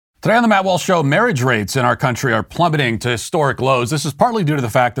Today on the Matt Walsh Show, marriage rates in our country are plummeting to historic lows. This is partly due to the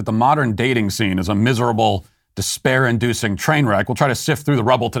fact that the modern dating scene is a miserable, despair-inducing train wreck. We'll try to sift through the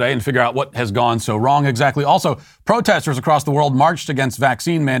rubble today and figure out what has gone so wrong exactly. Also, protesters across the world marched against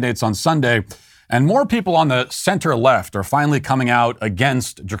vaccine mandates on Sunday, and more people on the center left are finally coming out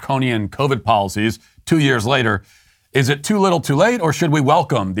against draconian COVID policies 2 years later. Is it too little too late, or should we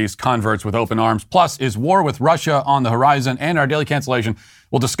welcome these converts with open arms? Plus, is war with Russia on the horizon? And our daily cancellation,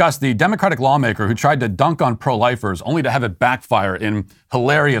 we'll discuss the Democratic lawmaker who tried to dunk on pro-lifers only to have it backfire in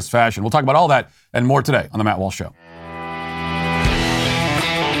hilarious fashion. We'll talk about all that and more today on The Matt Walsh Show.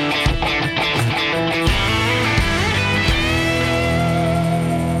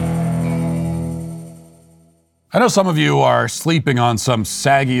 I know some of you are sleeping on some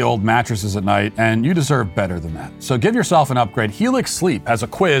saggy old mattresses at night, and you deserve better than that. So give yourself an upgrade. Helix Sleep has a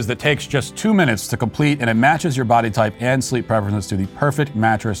quiz that takes just 2 minutes to complete, and it matches your body type and sleep preferences to the perfect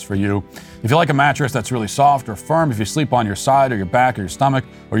mattress for you. If you like a mattress that's really soft or firm, if you sleep on your side or your back or your stomach,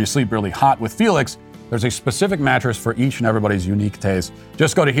 or you sleep really hot, with Felix, there's a specific mattress for each and everybody's unique taste.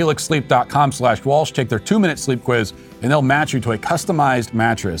 Just go to helixsleep.com/Walsh, take their 2-minute sleep quiz, and they'll match you to a customized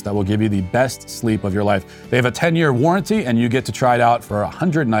mattress that will give you the best sleep of your life. They have a 10-year warranty, and you get to try it out for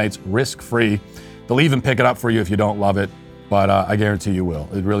 100 nights risk-free. They'll even pick it up for you if you don't love it, but I guarantee you will.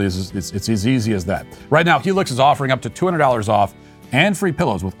 It really is. It's as easy as that. Right now, Helix is offering up to $200 off and free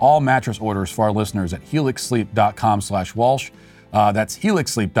pillows with all mattress orders for our listeners at helixsleep.com/Walsh. That's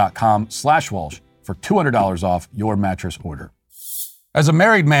helixsleep.com/Walsh. for $200 off your mattress order. As a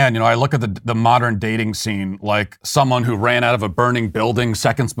married man, I look at the modern dating scene like someone who ran out of a burning building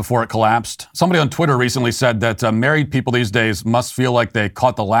seconds before it collapsed. Somebody on Twitter recently said that married people these days must feel like they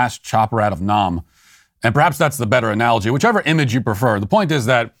caught the last chopper out of Nam. And perhaps that's the better analogy, whichever image you prefer. The point is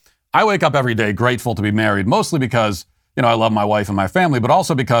that I wake up every day grateful to be married, mostly because, I love my wife and my family, but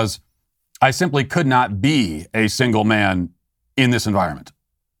also because I simply could not be a single man in this environment.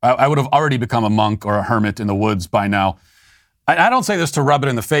 I would have already become a monk or a hermit in the woods by now. I don't say this to rub it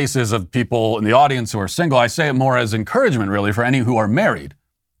in the faces of people in the audience who are single. I say it more as encouragement, really, for any who are married.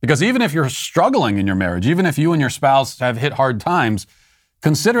 Because even if you're struggling in your marriage, even if you and your spouse have hit hard times,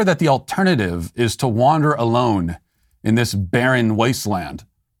 consider that the alternative is to wander alone in this barren wasteland.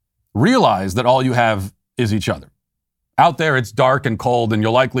 Realize that all you have is each other. Out there, it's dark and cold, and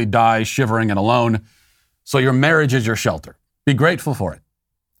you'll likely die shivering and alone. So your marriage is your shelter. Be grateful for it.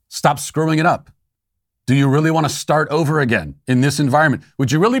 Stop screwing it up. Do you really want to start over again in this environment? Would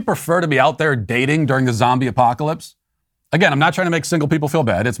you really prefer to be out there dating during the zombie apocalypse? Again, I'm not trying to make single people feel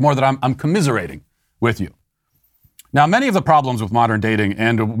bad. It's more that I'm commiserating with you. Now, many of the problems with modern dating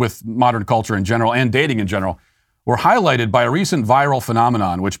and with modern culture in general and dating in general were highlighted by a recent viral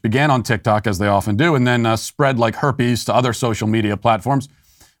phenomenon, which began on TikTok, as they often do, and then spread like herpes to other social media platforms,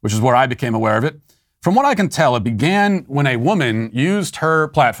 which is where I became aware of it. From what I can tell, it began when a woman used her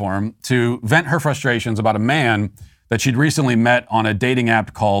platform to vent her frustrations about a man that she'd recently met on a dating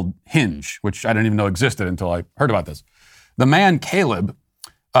app called Hinge, which I didn't even know existed until I heard about this. The man, Caleb,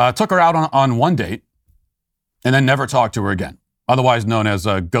 took her out on one date and then never talked to her again, otherwise known as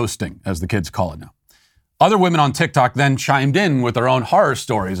ghosting, as the kids call it now. Other women on TikTok then chimed in with their own horror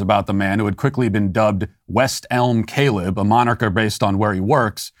stories about the man who had quickly been dubbed West Elm Caleb, a moniker based on where he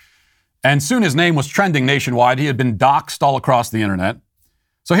works. And soon his name was trending nationwide. He had been doxxed all across the internet.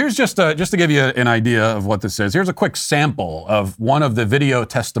 So here's just to give you an idea of what this is. Here's a quick sample of one of the video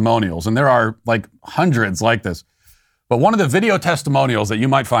testimonials. And there are like hundreds like this. But one of the video testimonials that you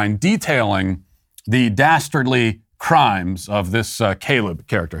might find detailing the dastardly crimes of this Caleb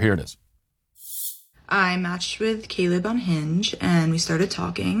character. Here it is. I matched with Caleb on Hinge and we started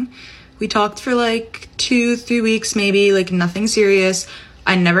talking. We talked for like 2-3 weeks, maybe, like nothing serious.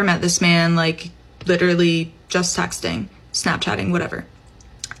 I never met this man, like literally just texting, Snapchatting, whatever.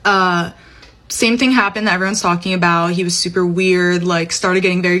 Same thing happened that everyone's talking about. He was super weird, like started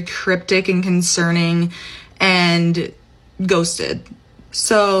getting very cryptic and concerning and ghosted.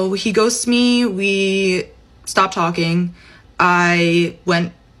 So he ghosted me. We stopped talking. I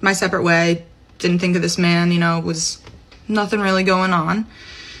went my separate way. Didn't think of this man, was nothing really going on.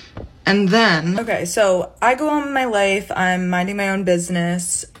 And then, okay, so I go on with my life. I'm minding my own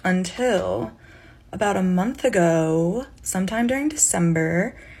business until about a month ago, sometime during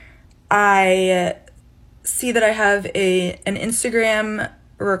December, I see that I have an Instagram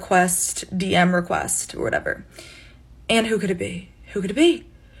request, DM request or whatever. And who could it be? Who could it be?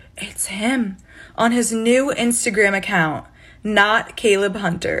 It's him on his new Instagram account, not Caleb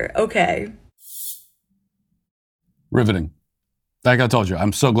Hunter. Okay. Riveting. Like I told you,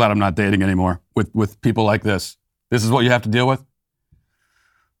 I'm so glad I'm not dating anymore with people like this. This is what you have to deal with.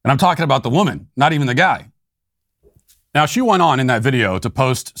 And I'm talking about the woman, not even the guy. Now, she went on in that video to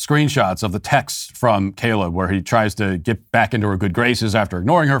post screenshots of the texts from Caleb where he tries to get back into her good graces after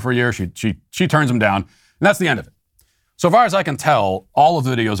ignoring her for a year. She turns him down, and that's the end of it. So far as I can tell, all of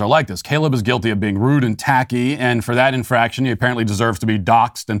the videos are like this. Caleb is guilty of being rude and tacky, and for that infraction, he apparently deserves to be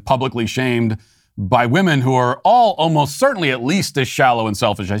doxxed and publicly shamed by women who are all almost certainly at least as shallow and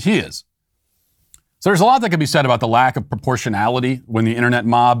selfish as he is. So there's a lot that can be said about the lack of proportionality when the internet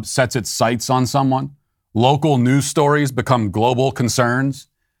mob sets its sights on someone. Local news stories become global concerns,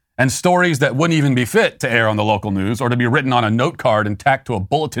 and stories that wouldn't even be fit to air on the local news or to be written on a note card and tacked to a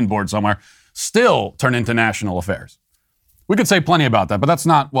bulletin board somewhere still turn into national affairs. We could say plenty about that, but that's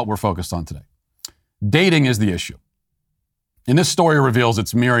not what we're focused on today. Dating is the issue. And this story reveals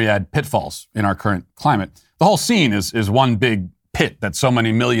its myriad pitfalls in our current climate. The whole scene is one big pit that so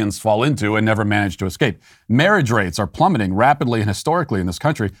many millions fall into and never manage to escape. Marriage rates are plummeting rapidly and historically in this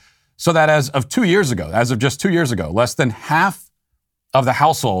country, so that as of just 2 years ago, less than half of the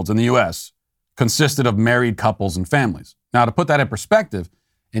households in the U.S. consisted of married couples and families. Now, to put that in perspective,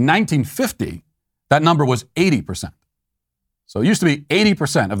 in 1950, that number was 80%. So it used to be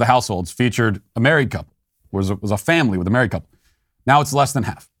 80% of the households featured a married couple, was a family with a married couple. Now it's less than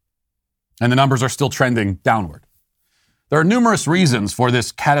half. And the numbers are still trending downward. There are numerous reasons for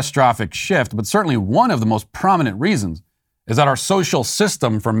this catastrophic shift, but certainly one of the most prominent reasons is that our social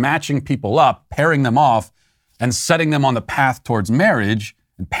system for matching people up, pairing them off, and setting them on the path towards marriage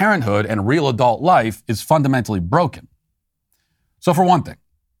and parenthood and real adult life is fundamentally broken. So for one thing,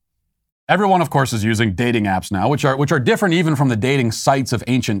 everyone, of course, is using dating apps now, which are different even from the dating sites of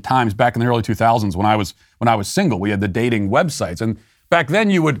ancient times. Back in the early 2000s, when I was single, we had the dating websites, and back then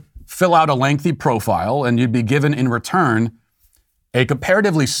you would fill out a lengthy profile, and you'd be given in return a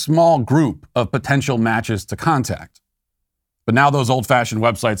comparatively small group of potential matches to contact. But now those old-fashioned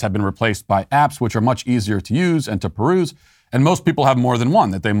websites have been replaced by apps which are much easier to use and to peruse, and most people have more than one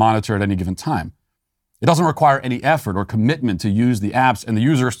that they monitor at any given time. It doesn't require any effort or commitment to use the apps, and the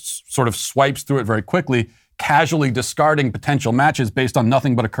user sort of swipes through it very quickly, casually discarding potential matches based on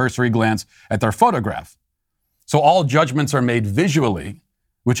nothing but a cursory glance at their photograph. So all judgments are made visually,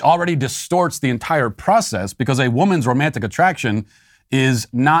 which already distorts the entire process because a woman's romantic attraction is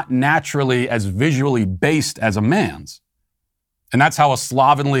not naturally as visually based as a man's. And that's how a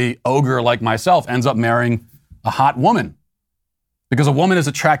slovenly ogre like myself ends up marrying a hot woman. Because a woman is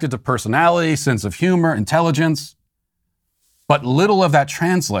attracted to personality, sense of humor, intelligence. But little of that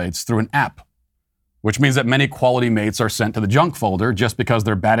translates through an app, which means that many quality mates are sent to the junk folder just because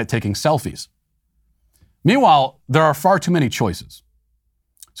they're bad at taking selfies. Meanwhile, there are far too many choices.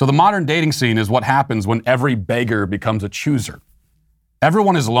 So the modern dating scene is what happens when every beggar becomes a chooser.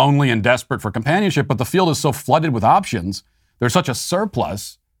 Everyone is lonely and desperate for companionship, but the field is so flooded with options, there's such a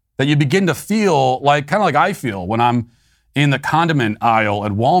surplus that you begin to feel kind of like I feel when I'm in the condiment aisle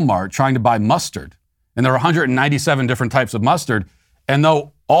at Walmart trying to buy mustard. And there are 197 different types of mustard. And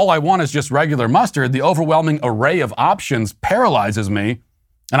though all I want is just regular mustard, the overwhelming array of options paralyzes me.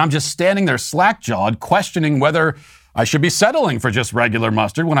 And I'm just standing there slack-jawed, questioning whether I should be settling for just regular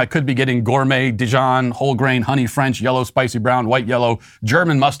mustard when I could be getting gourmet Dijon, whole grain, honey French, yellow, spicy brown, white, yellow,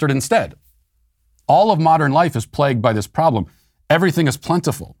 German mustard instead. All of modern life is plagued by this problem. Everything is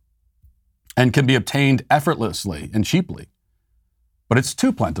plentiful and can be obtained effortlessly and cheaply. But it's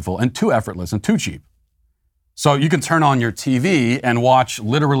too plentiful and too effortless and too cheap. So you can turn on your TV and watch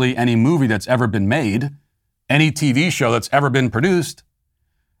literally any movie that's ever been made, any TV show that's ever been produced.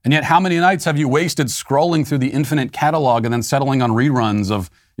 And yet how many nights have you wasted scrolling through the infinite catalog and then settling on reruns of,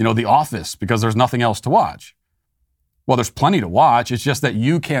 The Office because there's nothing else to watch? Well, there's plenty to watch. It's just that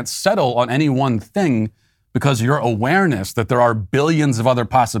you can't settle on any one thing because your awareness that there are billions of other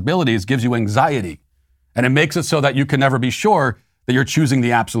possibilities gives you anxiety. And it makes it so that you can never be sure that you're choosing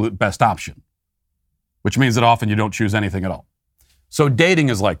the absolute best option, which means that often you don't choose anything at all. So dating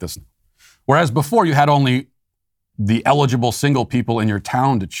is like this now. Whereas before you had only the eligible single people in your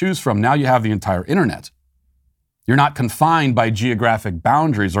town to choose from, now you have the entire internet. You're not confined by geographic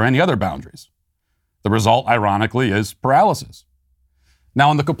boundaries or any other boundaries. The result, ironically, is paralysis.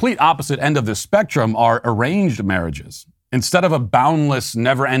 Now, on the complete opposite end of this spectrum are arranged marriages. Instead of a boundless,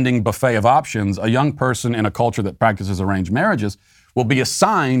 never-ending buffet of options, a young person in a culture that practices arranged marriages will be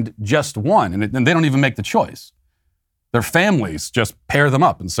assigned just one, and they don't even make the choice. Their families just pair them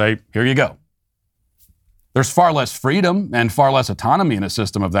up and say, here you go. There's far less freedom and far less autonomy in a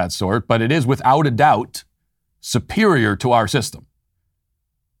system of that sort, but it is without a doubt superior to our system.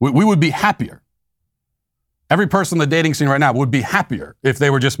 We would be happier. Every person in the dating scene right now would be happier if they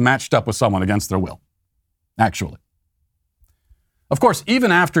were just matched up with someone against their will, actually. Of course,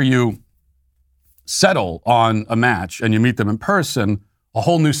 even after you settle on a match and you meet them in person, a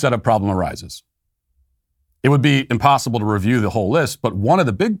whole new set of problem arises. It would be impossible to review the whole list, but one of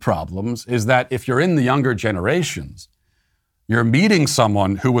the big problems is that if you're in the younger generations, you're meeting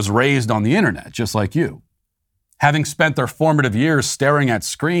someone who was raised on the internet, just like you. Having spent their formative years staring at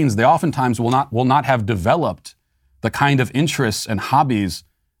screens, they oftentimes will not have developed the kind of interests and hobbies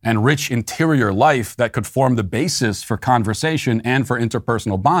and rich interior life that could form the basis for conversation and for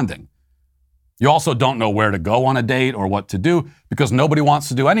interpersonal bonding. You also don't know where to go on a date or what to do because nobody wants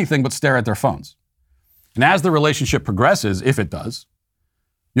to do anything but stare at their phones. And as the relationship progresses, if it does,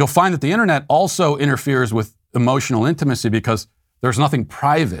 you'll find that the internet also interferes with emotional intimacy because there's nothing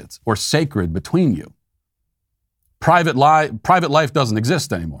private or sacred between you. Private life doesn't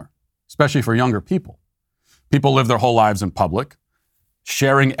exist anymore, especially for younger people. People live their whole lives in public,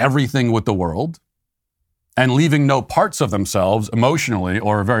 sharing everything with the world, and leaving no parts of themselves emotionally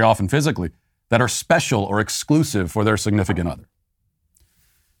or very often physically that are special or exclusive for their significant other.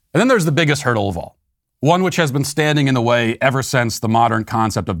 And then there's the biggest hurdle of all, one which has been standing in the way ever since the modern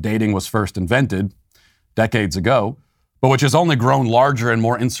concept of dating was first invented decades ago, but which has only grown larger and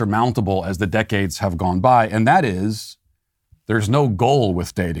more insurmountable as the decades have gone by, and that is there's no goal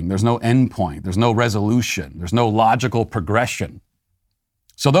with dating. There's no endpoint. There's no resolution. There's no logical progression.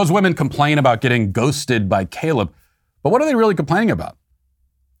 So those women complain about getting ghosted by Caleb, but what are they really complaining about?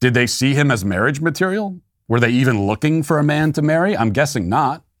 Did they see him as marriage material? Were they even looking for a man to marry? I'm guessing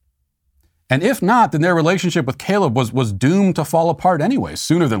not. And if not, then their relationship with Caleb was doomed to fall apart anyway,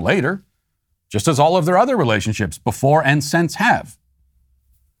 sooner than later, just as all of their other relationships before and since have.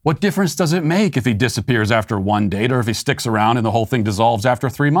 What difference does it make if he disappears after one date or if he sticks around and the whole thing dissolves after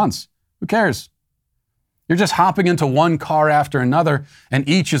 3 months? Who cares? You're just hopping into one car after another and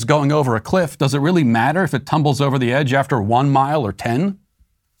each is going over a cliff. Does it really matter if it tumbles over the edge after 1 mile or 10?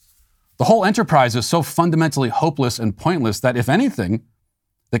 The whole enterprise is so fundamentally hopeless and pointless that, if anything,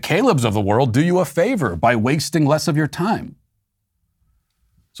 the Calebs of the world do you a favor by wasting less of your time.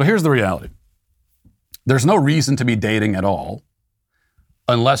 So here's the reality. There's no reason to be dating at all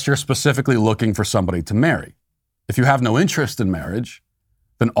unless you're specifically looking for somebody to marry. If you have no interest in marriage,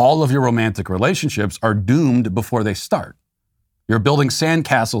 then all of your romantic relationships are doomed before they start. You're building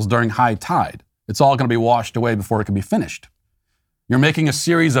sandcastles during high tide. It's all going to be washed away before it can be finished. You're making a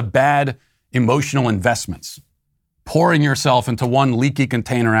series of bad emotional investments, pouring yourself into one leaky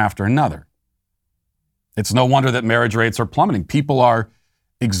container after another. It's no wonder that marriage rates are plummeting. People are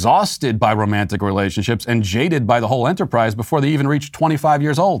exhausted by romantic relationships and jaded by the whole enterprise before they even reach 25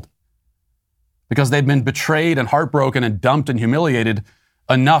 years old, because they've been betrayed and heartbroken and dumped and humiliated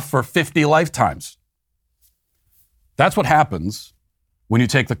enough for 50 lifetimes. That's what happens when you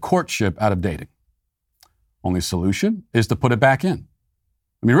take the courtship out of dating. Only solution is to put it back in.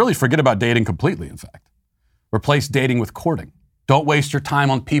 I mean, really forget about dating completely, in fact. Replace dating with courting. Don't waste your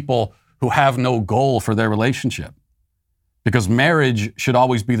time on people who have no goal for their relationship, because marriage should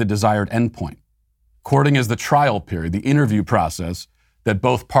always be the desired endpoint. Courting is the trial period, the interview process that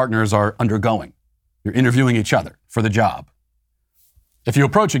both partners are undergoing. You're interviewing each other for the job. If you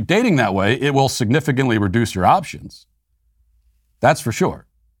approach dating that way, it will significantly reduce your options. That's for sure.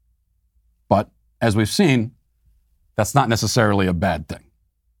 But as we've seen, that's not necessarily a bad thing.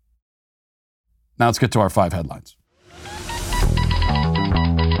 Now let's get to our 5 headlines.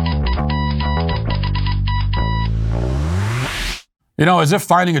 You know, as if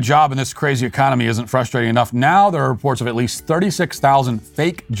finding a job in this crazy economy isn't frustrating enough, now there are reports of at least 36,000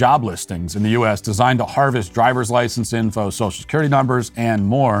 fake job listings in the U.S. designed to harvest driver's license info, social security numbers, and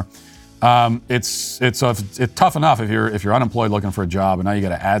more. It's tough enough if you're unemployed looking for a job, and now you got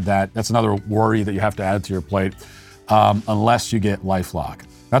to add that. That's another worry that you have to add to your plate, unless you get LifeLock.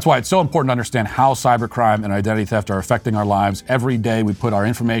 That's why it's so important to understand how cybercrime and identity theft are affecting our lives. Every day we put our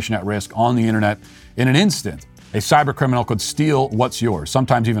information at risk on the internet. In an instant, a cybercriminal could steal what's yours,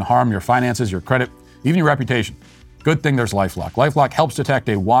 sometimes even harm your finances, your credit, even your reputation. Good thing there's LifeLock. LifeLock helps detect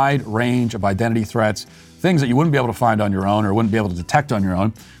a wide range of identity threats, things that you wouldn't be able to find on your own or wouldn't be able to detect on your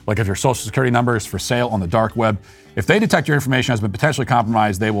own, like if your social security number is for sale on the dark web. If they detect your information has been potentially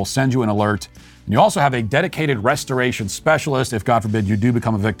compromised, they will send you an alert. And you also have a dedicated restoration specialist if, God forbid, you do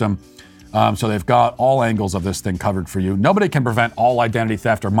become a victim. So they've got all angles of this thing covered for you. Nobody can prevent all identity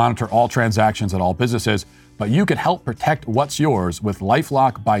theft or monitor all transactions at all businesses, but you can help protect what's yours with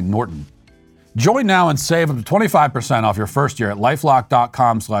LifeLock by Norton. Join now and save up to 25% off your first year at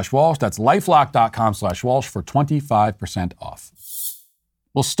LifeLock.com/Walsh. That's LifeLock.com/Walsh for 25% off.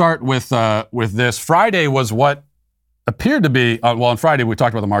 We'll start with this. Friday was what appeared to be, on Friday we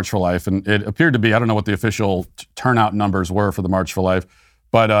talked about the March for Life, and it appeared to be, I don't know what the official turnout numbers were for the March for Life,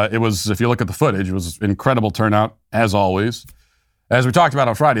 but it was, if you look at the footage, it was incredible turnout, as always. As we talked about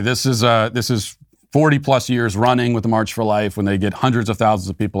on Friday, this is 40 plus years running with the March for Life, when they get hundreds of thousands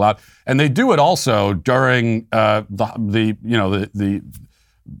of people out. And they do it also during the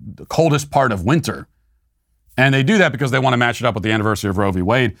coldest part of winter. And they do that because they want to match it up with the anniversary of Roe v.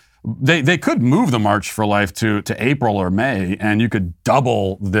 Wade. They could move the March for Life to April or May, and you could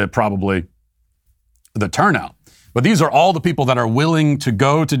double probably the turnout. But these are all the people that are willing to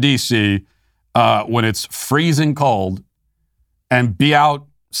go to D.C. When it's freezing cold and be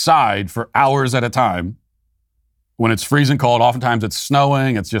outside for hours at a time. When it's freezing cold, oftentimes it's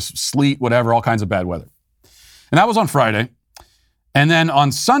snowing, it's just sleet, whatever, all kinds of bad weather. And that was on Friday. And then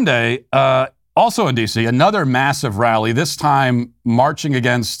on Sunday, also in D.C., another massive rally, this time marching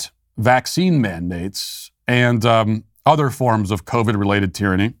against vaccine mandates and other forms of COVID-related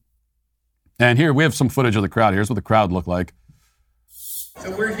tyranny. And here we have some footage of the crowd. Here's what the crowd looked like.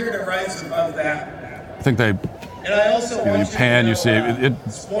 So we're here to rise above that. I think they, and I also you pan, you see,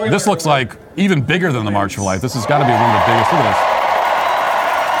 this looks like even bigger than the March for Life. This has got to be one of the biggest. Look at this.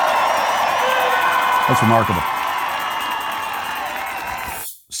 That's remarkable.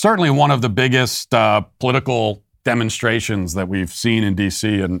 Certainly one of the biggest political demonstrations that we've seen in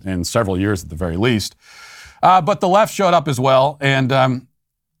D.C. in several years at the very least. But the left showed up as well, and a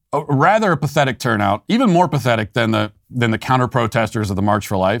rather pathetic turnout, even more pathetic than the counter-protesters of the March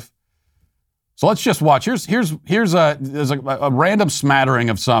for Life. So let's just watch. Here's a random smattering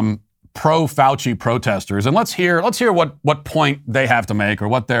of some pro-Fauci protesters, and let's hear what point they have to make or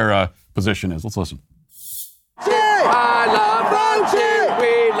what their position is. Let's listen. I love Fauci.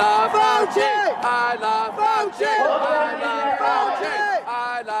 We love Fauci. I love Fauci. I love Fauci.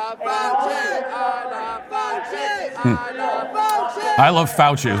 I love Fauci. I love Fauci. I love Fauci. I love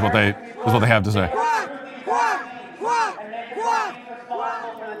Fauci is what they have to say.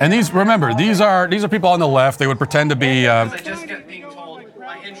 And these are people on the left. They would pretend to be.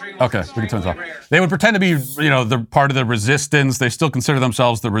 Okay, we can turn this off. They would pretend to be, the part of the resistance. They still consider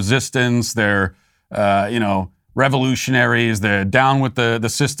themselves the resistance. They're, revolutionaries. They're down with the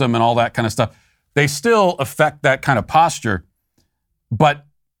system and all that kind of stuff. They still affect that kind of posture, but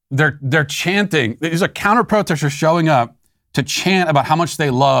they're chanting. These are counter-protesters showing up to chant about how much they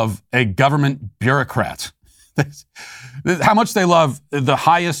love a government bureaucrat, how much they love the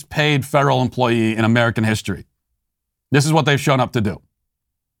highest paid federal employee in American history. This is what they've shown up to do.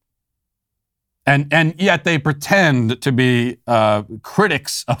 And yet they pretend to be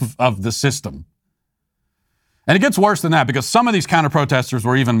critics of the system. And it gets worse than that, because some of these counter-protesters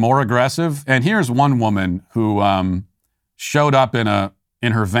were even more aggressive. And here's one woman who showed up in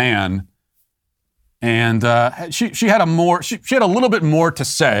her van, and she had a little bit more to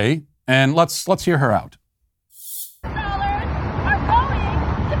say. And let's hear her out. Dollars are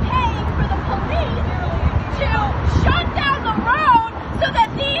going to pay for the police to shut down the road so that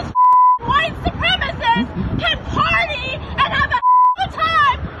these white supremacists can party and have a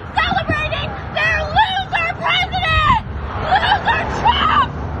time celebrating their loser president! Loser Trump!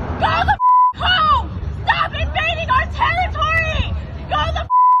 Go the home! Stop invading our territory! Go the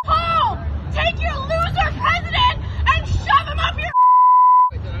home! Take your loser president and shove him up your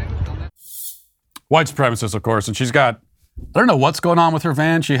White supremacist, of course, and she's got, I don't know what's going on with her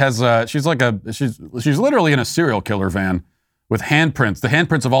van. She has she's literally in a serial killer van with handprints. The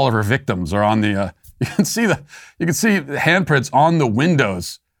handprints of all of her victims are on the you can see the handprints on the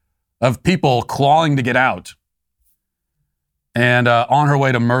windows of people clawing to get out. And on her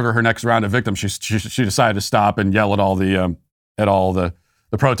way to murder her next round of victims, she decided to stop and yell at all the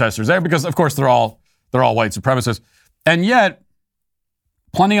protesters there, because of course they're all white supremacists. And yet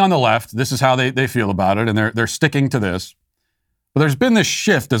plenty on the left, this is how they feel about it, and they're sticking to this. But there's been this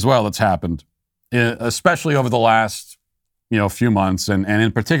shift as well that's happened, especially over the last few months, and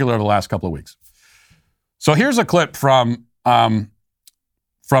in particular the last couple of weeks. So here's a clip from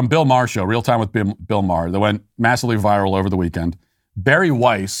Bill Maher show, Real Time with Bill Maher, that went massively viral over the weekend. Barry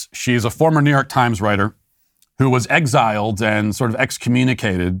Weiss, she's a former New York Times writer who was exiled and sort of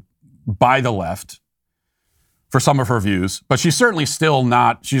excommunicated by the left for some of her views, but she's certainly still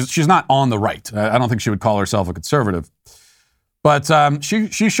not, she's not on the right. I don't think she would call herself a conservative. But she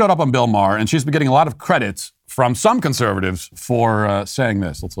showed up on Bill Maher, and she's been getting a lot of credit from some conservatives for saying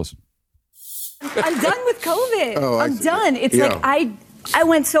this. Let's listen. I'm done with COVID. I'm done. It's like I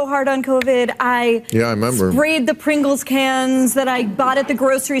went so hard on COVID. I remember. Sprayed the Pringles cans that I bought at the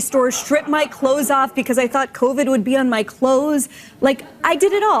grocery store, stripped my clothes off because I thought COVID would be on my clothes. Like, I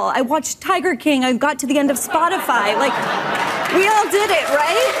did it all. I watched Tiger King. I got to the end of Spotify. Like, we all did it,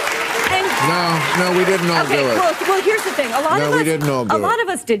 right? And no, we didn't all do it. Well, here's the thing. A lot of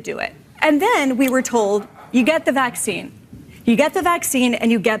us did do it. And then we were told, you get the vaccine. You get the vaccine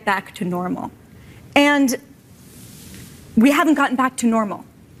and you get back to normal. And we haven't gotten back to normal.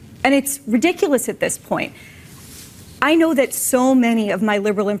 And it's ridiculous at this point. I know that so many of my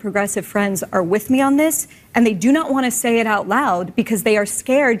liberal and progressive friends are with me on this, and they do not want to say it out loud because they are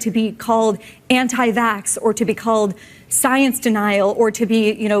scared to be called anti-vax or to be called science denial or to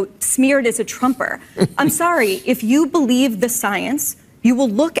be, smeared as a Trumper. I'm sorry, if you believe the science, you will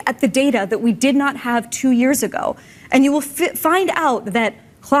look at the data that we did not have 2 years ago, and you will find out that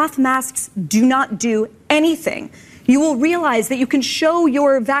cloth masks do not do anything. You will realize that you can show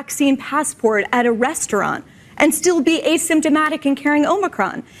your vaccine passport at a restaurant and still be asymptomatic and carrying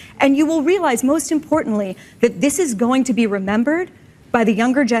Omicron. And you will realize, most importantly, that this is going to be remembered by the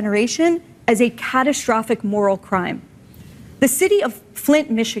younger generation as a catastrophic moral crime. The city of Flint,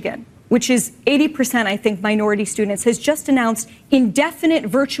 Michigan, which is 80%, I think, minority students, has just announced indefinite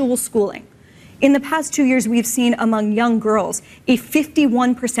virtual schooling. In the past 2 years, we've seen among young girls a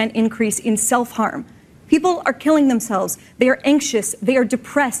 51% increase in self-harm. People are killing themselves. They are anxious. They are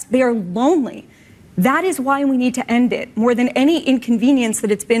depressed. They are lonely. That is why we need to end it, more than any inconvenience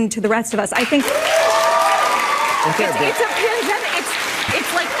that it's been to the rest of us. I think it's a pandemic.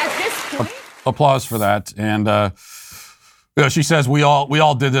 It's like at this point. Applause for that. And she says we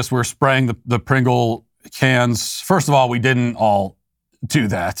all did this. We're spraying the Pringle cans. First of all, we didn't all do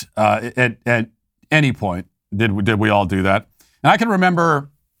that at any point. Did we all do that? And I can remember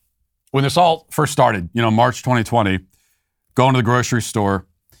when this all first started, March 2020, going to the grocery store,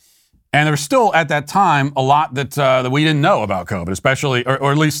 and there was still at that time a lot that we didn't know about COVID, especially,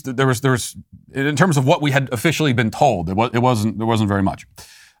 or at least there was in terms of what we had officially been told. There wasn't very much,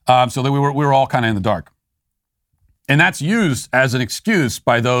 so that we were all kind of in the dark, and that's used as an excuse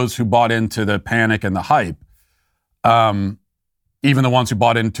by those who bought into the panic and the hype, even the ones who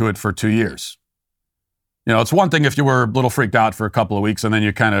bought into it for 2 years. It's one thing if you were a little freaked out for a couple of weeks and then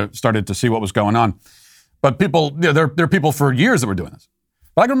you kind of started to see what was going on. But people, there are people for years that were doing this.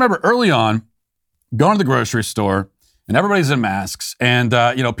 But I can remember early on going to the grocery store and everybody's in masks and,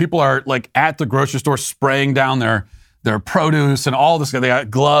 people are like at the grocery store spraying down their produce and all this. They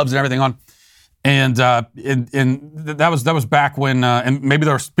got gloves and everything on. And that was back when, and maybe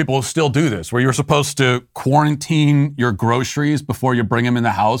there were people who still do this, where you're supposed to quarantine your groceries before you bring them in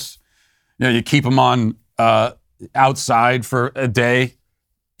the house. You keep them on outside for a day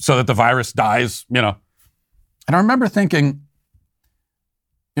so that the virus dies, And I remember thinking,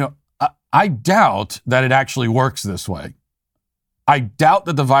 I doubt that it actually works this way. I doubt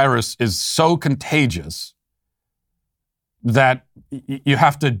that the virus is so contagious that you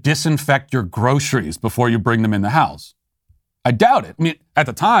have to disinfect your groceries before you bring them in the house. I doubt it. I mean, at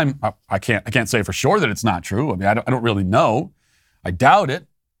the time, I can't say for sure that it's not true. I mean, I don't really know. I doubt it.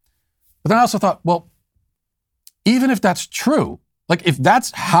 But then I also thought, well, even if that's true, like if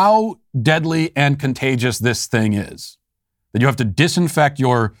that's how deadly and contagious this thing is, that you have to disinfect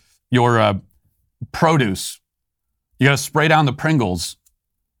your produce, you got to spray down the Pringles,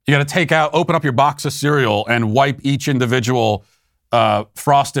 you got to open up your box of cereal and wipe each individual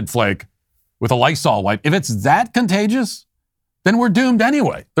Frosted Flake with a Lysol wipe. If it's that contagious, then we're doomed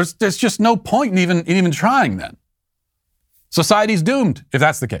anyway. There's just no point in even trying then. Society's doomed if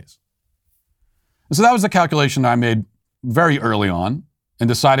that's the case. So that was the calculation I made very early on and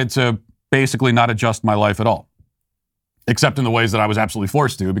decided to basically not adjust my life at all, except in the ways that I was absolutely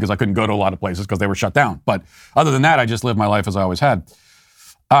forced to because I couldn't go to a lot of places because they were shut down. But other than that, I just lived my life as I always had.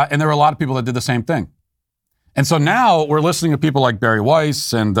 And there were a lot of people that did the same thing. And so now we're listening to people like Barry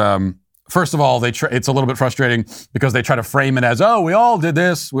Weiss. And first of all, it's a little bit frustrating because they try to frame it as, oh, we all did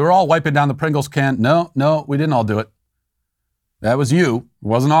this. We were all wiping down the Pringles can. No, we didn't all do it. That was you. It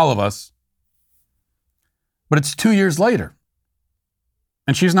wasn't all of us. But it's 2 years later.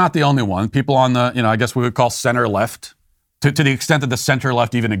 And she's not the only one. People on the, I guess we would call center left, to the extent that the center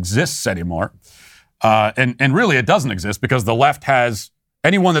left even exists anymore. And really it doesn't exist because the left has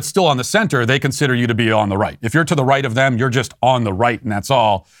anyone that's still on the center, they consider you to be on the right. If you're to the right of them, you're just on the right and that's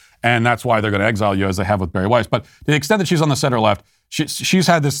all. And that's why they're going to exile you as they have with Barry Weiss. But to the extent that she's on the center left, she's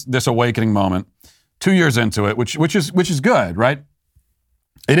had this awakening moment 2 years into it, which is good, right?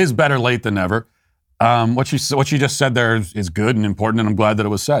 It is better late than never. What she just said there is good and important, and I'm glad that it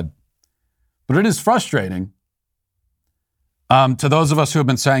was said. But it is frustrating To those of us who have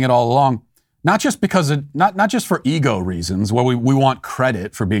been saying it all along, not just not just for ego reasons, where we want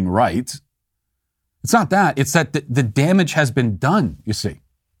credit for being right. It's not that. It's that the damage has been done, you see,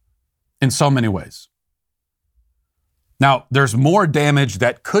 in so many ways. Now, there's more damage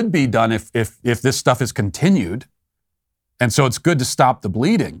that could be done if this stuff is continued. And so it's good to stop the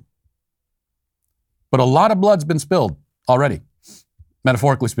bleeding. But a lot of blood's been spilled already,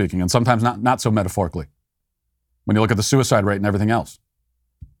 metaphorically speaking, and sometimes not so metaphorically, when you look at the suicide rate and everything else.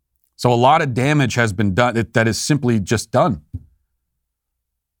 So a lot of damage has been done that is simply just done.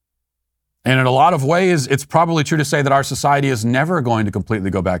 And in a lot of ways, it's probably true to say that our society is never going to completely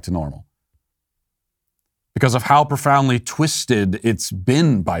go back to normal because of how profoundly twisted it's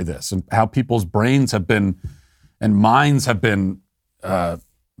been by this and how people's brains have been and minds have been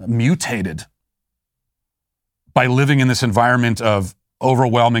mutated by living in this environment of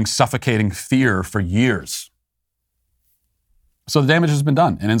overwhelming, suffocating fear for years. So the damage has been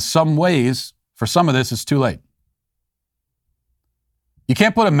done. And in some ways, for some of this, it's too late. You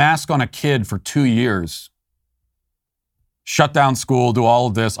can't put a mask on a kid for 2 years, shut down school, do all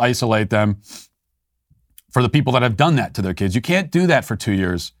of this, isolate them for the people that have done that to their kids. You can't do that for 2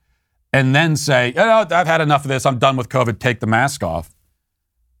 years and then say, I've had enough of this. I'm done with COVID. Take the mask off.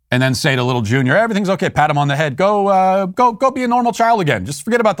 And then say to little Junior, everything's okay. Pat him on the head. Go be a normal child again. Just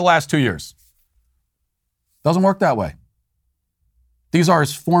forget about the last 2 years. Doesn't work that way. These are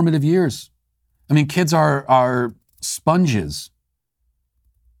his formative years. I mean, kids are sponges.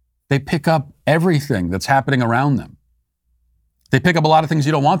 They pick up everything that's happening around them. They pick up a lot of things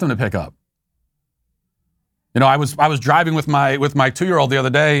you don't want them to pick up. You know, I was driving with my 2-year-old the other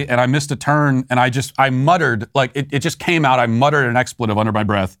day, and I missed a turn, and I muttered, like it just came out. I muttered an expletive under my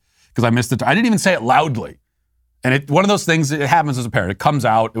breath because I missed it. I didn't even say it loudly, and one of those things. It happens as a parent. It comes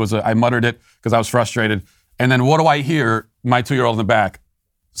out. I muttered it because I was frustrated, and then what do I hear? My 2-year-old in the back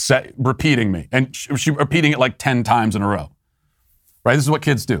repeating me, and she repeating it like 10 times in a row. Right? This is what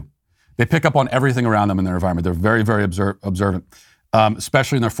kids do. They pick up on everything around them in their environment. They're very, very observant,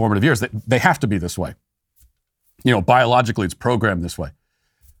 especially in their formative years. They have to be this way. You know, biologically, it's programmed this way.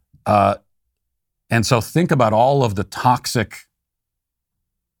 And so think about all of the toxic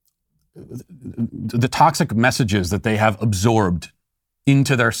messages that they have absorbed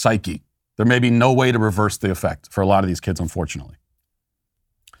into their psyche. There may be no way to reverse the effect for a lot of these kids, unfortunately.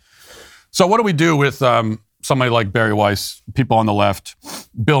 So what do we do with somebody like Barry Weiss, people on the left,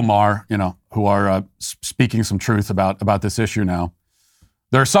 Bill Maher, you know, who are speaking some truth about this issue now?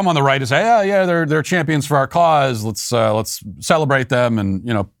 There are some on the right who say, they're champions for our cause. Let's celebrate them and,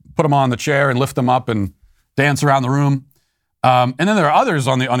 you know, put them on the chair and lift them up and dance around the room. And then there are others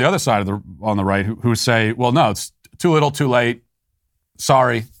on the other side on the right who say, well, no, it's too little, too late.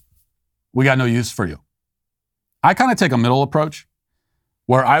 Sorry, we got no use for you. I kind of take a middle approach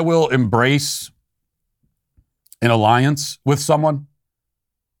where I will embrace an alliance with someone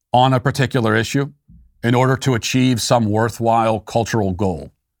on a particular issue in order to achieve some worthwhile cultural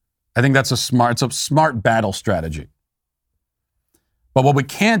goal. I think it's a smart battle strategy. But what we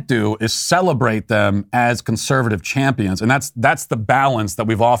can't do is celebrate them as conservative champions, and that's the balance that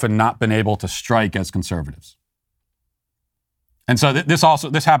we've often not been able to strike as conservatives. And so this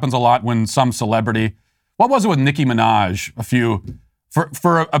happens a lot when some celebrity, what was it with Nicki Minaj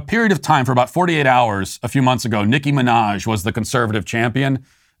for a period of time, for about 48 hours a few months ago, Nicki Minaj was the conservative champion.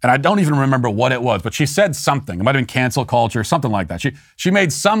 And I don't even remember what it was, but she said something. It might have been cancel culture, something like that. She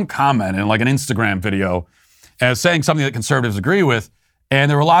made some comment in like an Instagram video saying something that conservatives agree with. And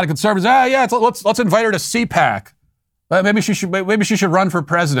there were a lot of conservatives, let's invite her to CPAC. Maybe she should run for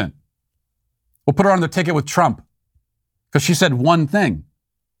president. We'll put her on the ticket with Trump because she said one thing.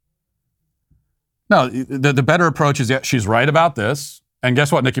 No, the better approach is, she's right about this. And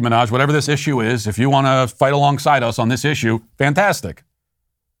guess what, Nicki Minaj, whatever this issue is, if you want to fight alongside us on this issue, fantastic.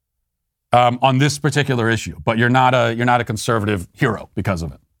 On this particular issue, but you're not a conservative hero because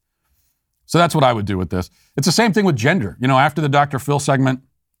of it. So that's what I would do with this. It's the same thing with gender. You know, after the Dr. Phil segment,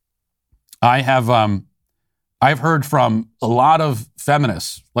 I've heard from a lot of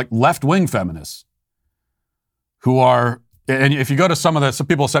feminists, like left-wing feminists, who are, and if you go to some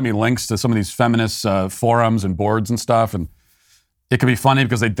people sent me links to some of these feminist forums and boards and stuff, and it can be funny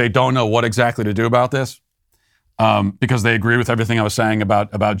because they don't know what exactly to do about this. Because they agree with everything I was saying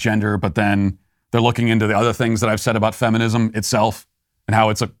about gender, but then they're looking into the other things that I've said about feminism itself and how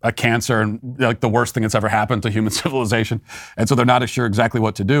it's a cancer and like the worst thing that's ever happened to human civilization. And so they're not sure exactly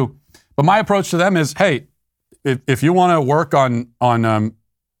what to do. But my approach to them is, hey, if you want to work on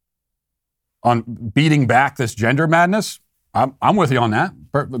beating back this gender madness, I'm with you on that.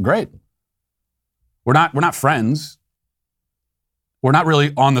 Great. We're not friends. we're not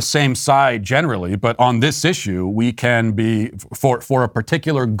really on the same side generally, but on this issue, we can be, for a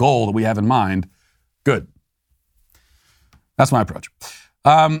particular goal that we have in mind, good. That's my approach.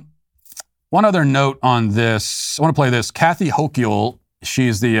 One other note on this. I want to play this. Kathy Hochul,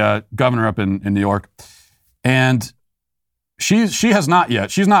 she's the governor up in New York, and she has not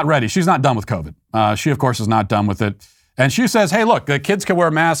yet. She's not ready. She's not done with COVID. She, of course, is not done with it. And she says, hey, look, the kids can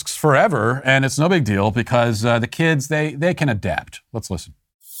wear masks forever, and it's no big deal because the kids, they can adapt. Let's listen.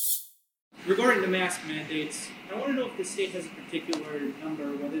 Regarding the mask mandates, I want to know if the state has a particular number,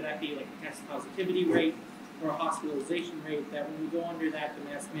 whether that be like a test positivity rate or a hospitalization rate, that when we go under that, the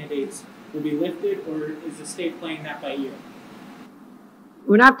mask mandates will be lifted, or is the state playing that by ear?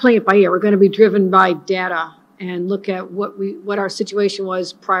 We're not playing it by ear. We're going to be driven by data and look at what our situation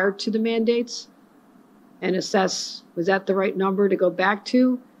was prior to the mandates and assess, was that the right number to go back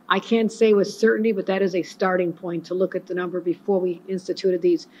to? I can't say with certainty, but that is a starting point to look at the number before we instituted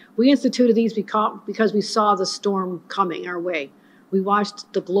these. We instituted these because we saw the storm coming our way. We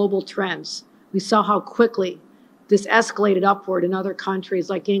watched the global trends. We saw how quickly this escalated upward in other countries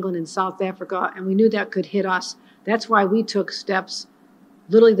like England and South Africa, and we knew that could hit us. That's why we took steps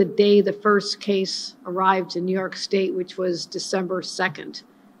literally the day the first case arrived in New York State, which was December 2nd,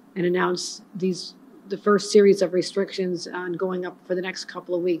 and announced the first series of restrictions on going up for the next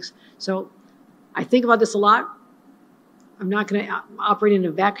couple of weeks. So I think about this a lot. I'm not going to operate in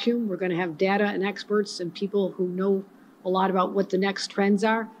a vacuum. We're going to have data and experts and people who know a lot about what the next trends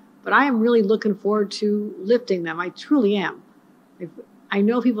are. But I am really looking forward to lifting them. I truly am. I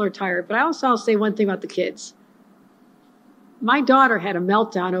know people are tired, but I'll say one thing about the kids. My daughter had a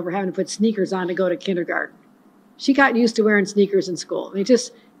meltdown over having to put sneakers on to go to kindergarten. She got used to wearing sneakers in school.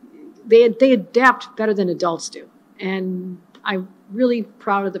 They adapt better than adults do. And I'm really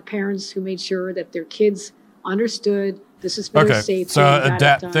proud of the parents who made sure that their kids understood this is for their safety. So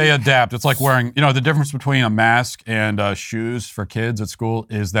they adapt. It's like wearing, the difference between a mask and shoes for kids at school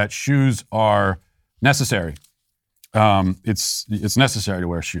is that shoes are necessary. It's necessary to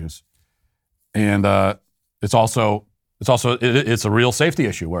wear shoes. And it's a real safety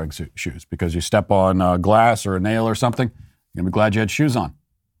issue wearing shoes because you step on glass or a nail or something, you're going to be glad you had shoes on.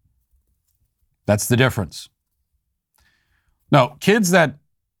 That's the difference. No, kids that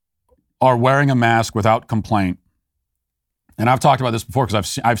are wearing a mask without complaint, and I've talked about this before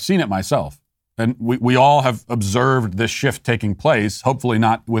because I've seen it myself, and we all have observed this shift taking place, hopefully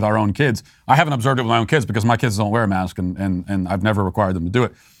not with our own kids. I haven't observed it with my own kids because my kids don't wear a mask, and I've never required them to do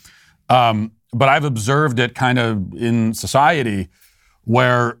it. But I've observed it kind of in society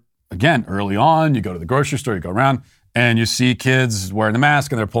where, again, early on, you go to the grocery store, you go around, and you see kids wearing the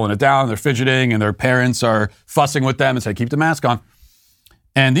mask and they're pulling it down, they're fidgeting, and their parents are fussing with them and say, keep the mask on.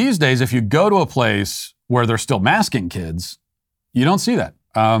 And these days, if you go to a place where they're still masking kids, you don't see that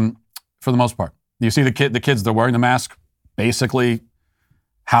for the most part. You see the kids, they're wearing the mask basically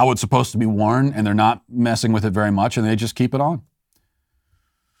how it's supposed to be worn, and they're not messing with it very much, and they just keep it on.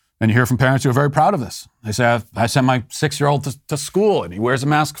 And you hear from parents who are very proud of this. They say, I sent my 6-year-old to school, and he wears a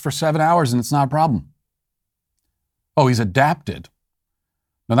mask for 7 hours, and it's not a problem. Oh, he's adapted.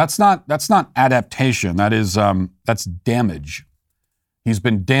 No, that's not adaptation. That's damage. He's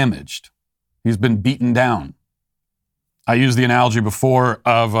been damaged. He's been beaten down. I used the analogy before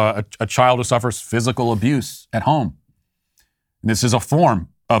of a child who suffers physical abuse at home. And this is a form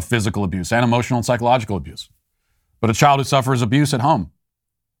of physical abuse and emotional and psychological abuse. But a child who suffers abuse at home,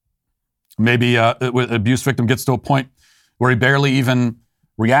 maybe an abuse victim gets to a point where he barely even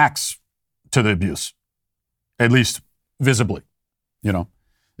reacts to the abuse, at least visibly,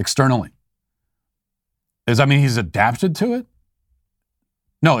 externally. Does that mean he's adapted to it?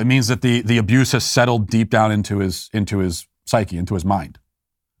 No, it means that the abuse has settled deep down into his psyche, into his mind.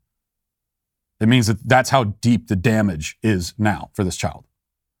 It means that that's how deep the damage is now for this child.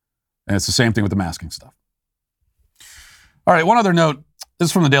 And it's the same thing with the masking stuff. All right, one other note. This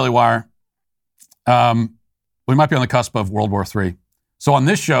is from the Daily Wire. We might be on the cusp of World War III. So on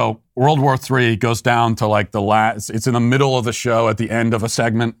this show, World War III goes down to like the last, it's in the middle of the show at the end of a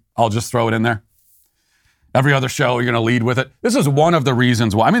segment. I'll just throw it in there. Every other show, you're going to lead with it. This is one of the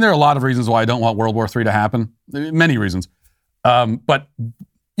reasons why. I mean, there are a lot of reasons why I don't want World War III to happen. Many reasons. But,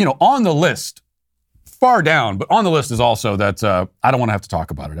 on the list, far down, but on the list is also that I don't want to have to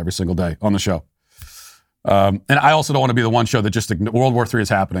talk about it every single day on the show. And I also don't want to be the one show that just World War III is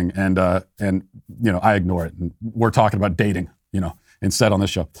happening and I ignore it. And we're talking about dating, instead on this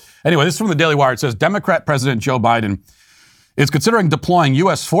show. Anyway, this is from the Daily Wire. It says, Democrat President Joe Biden is considering deploying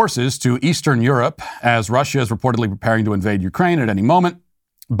U.S. forces to Eastern Europe as Russia is reportedly preparing to invade Ukraine at any moment.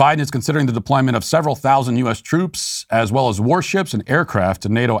 Biden is considering the deployment of several thousand U.S. troops, as well as warships and aircraft to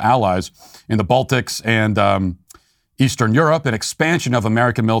NATO allies in the Baltics and Eastern Europe, an expansion of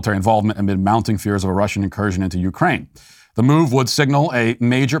American military involvement amid mounting fears of a Russian incursion into Ukraine. The move would signal a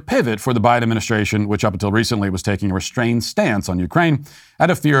major pivot for the Biden administration, which up until recently was taking a restrained stance on Ukraine out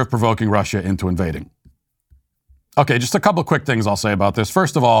of fear of provoking Russia into invading. Okay, just a couple of quick things I'll say about this.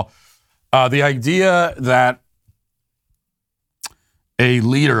 First of all, the idea that a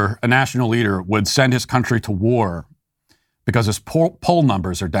national leader, would send his country to war because his poll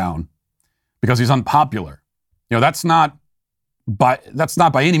numbers are down, because he's unpopular. That's not by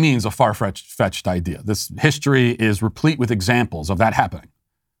any means a far-fetched idea. This history is replete with examples of that happening.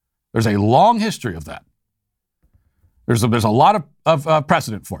 There's a long history of that. There's a lot of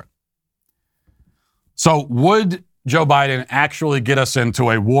precedent for it. So would Joe Biden actually get us into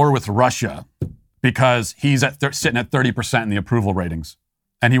a war with Russia because he's sitting at 30% in the approval ratings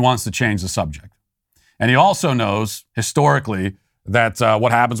and he wants to change the subject? And he also knows historically that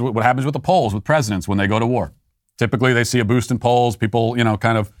what happens with the polls with presidents when they go to war. Typically, they see a boost in polls. People,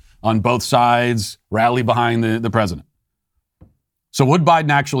 kind of on both sides rally behind the president. So would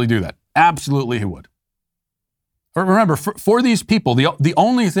Biden actually do that? Absolutely, he would. But remember, for these people, the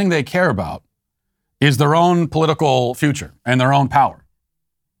only thing they care about is their own political future and their own power.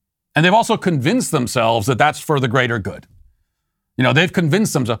 And they've also convinced themselves that that's for the greater good. They've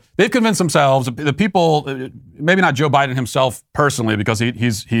convinced themselves, the people, maybe not Joe Biden himself personally, because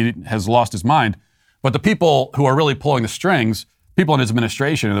he has lost his mind, but the people who are really pulling the strings, people in his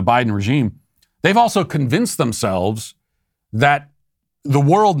administration and the Biden regime, they've also convinced themselves that the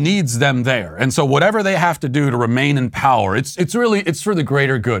world needs them there. And so whatever they have to do to remain in power, it's for the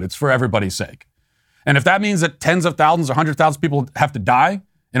greater good. It's for everybody's sake. And if that means that tens of thousands or 100,000 people have to die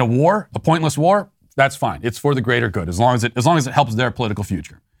in a war, a pointless war, that's fine. It's for the greater good, as long as it helps their political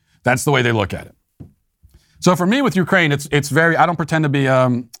future. That's the way they look at it. So for me with Ukraine, it's very, I don't pretend to be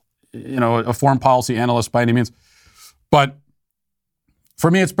a foreign policy analyst by any means, but for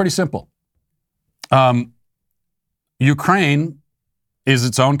me it's pretty simple. Ukraine is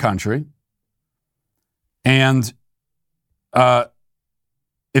its own country, and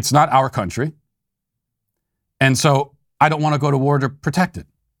it's not our country. And so I don't want to go to war to protect it.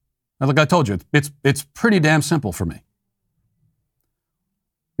 Like I told you, it's pretty damn simple for me.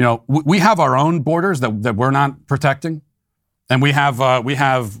 We have our own borders that we're not protecting, and we have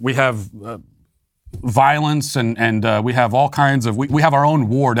violence and we have all kinds of we have our own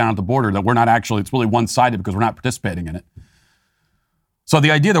war down at the border that we're not actually. It's really one-sided because we're not participating in it. So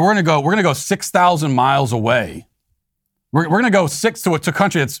the idea that we're going to go 6,000 miles away. We're going to go to a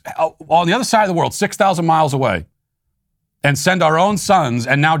country that's on the other side of the world, 6,000 miles away, and send our own sons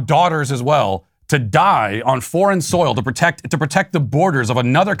and now daughters as well to die on foreign soil to protect the borders of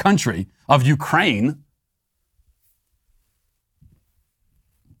another country, of Ukraine.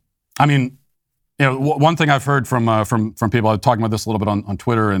 I mean, one thing I've heard from people, I was talking about this a little bit on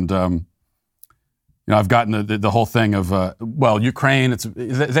Twitter, and I've gotten the whole thing of, Ukraine,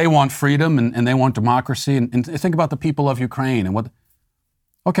 they want freedom and they want democracy. And think about the people of Ukraine and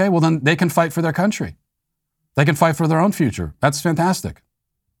okay, well then they can fight for their country. They can fight for their own future. That's fantastic.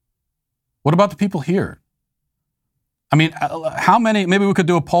 What about the people here? I mean, how many, maybe we could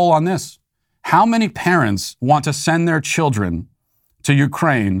do a poll on this. How many parents want to send their children to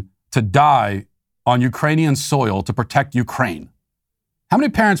Ukraine to die on Ukrainian soil to protect Ukraine? How many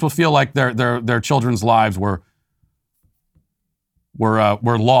parents will feel like their children's lives were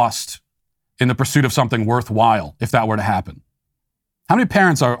lost in the pursuit of something worthwhile if that were to happen? How many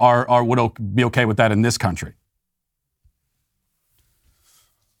parents would be okay with that in this country?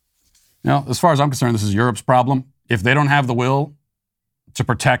 As far as I'm concerned, this is Europe's problem. If they don't have the will to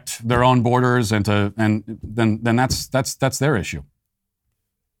protect their own borders then that's their issue.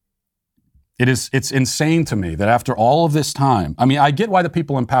 It's insane to me that after all of this time, I mean, I get why the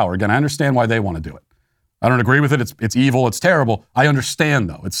people in power, again, I understand why they want to do it. I don't agree with it. It's evil. It's terrible. I understand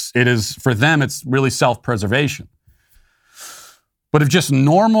though. It is for them, it's really self-preservation. But if just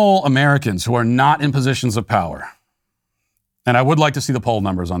normal Americans who are not in positions of power, and I would like to see the poll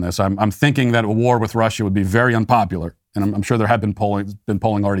numbers on this. I'm thinking that a war with Russia would be very unpopular, and I'm sure there have been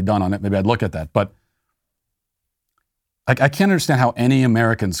polling already done on it. Maybe I'd look at that. But I can't understand how any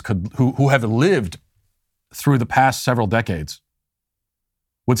Americans who have lived through the past several decades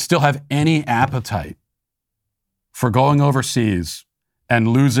would still have any appetite for going overseas and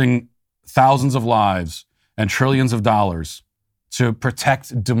losing thousands of lives and trillions of dollars to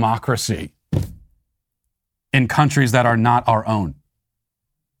protect democracy in countries that are not our own.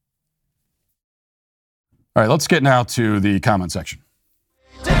 All right, let's get now to the comment section.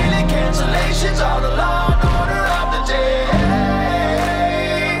 and cancellations on the law and order of the day.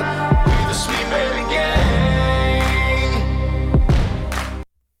 We the Sweet Baby Gang.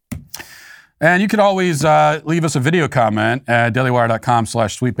 And you can always leave us a video comment at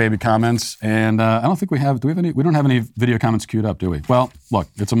dailywire.com/sweetbabycomments. And I don't think we have any? We don't have any video comments queued up, do we? Well, look,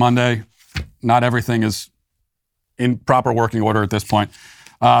 it's a Monday. Not everything is in proper working order at this point.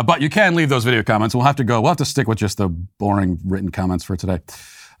 But you can leave those video comments. We'll have to stick with just the boring written comments for today.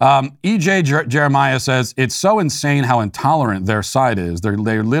 E.J. Jeremiah says, it's so insane how intolerant their side is. They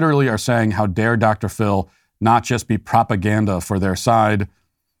literally are saying, how dare Dr. Phil not just be propaganda for their side.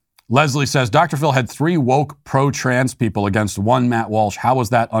 Leslie says, Dr. Phil had 3 woke pro-trans people against 1 Matt Walsh. How was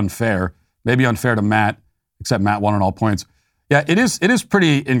that unfair? Maybe unfair to Matt, except Matt won on all points. Yeah, it is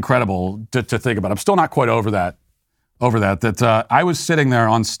pretty incredible to think about. I'm still not quite over that. I was sitting there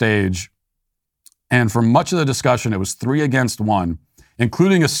on stage, and for much of the discussion, it was 3 against 1,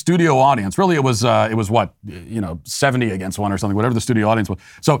 including a studio audience. Really, it was what, 70 against 1 or something, whatever the studio audience was.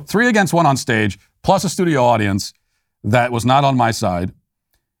 So 3 against 1 on stage, plus a studio audience that was not on my side.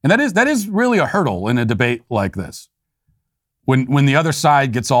 And that is really a hurdle in a debate like this. When the other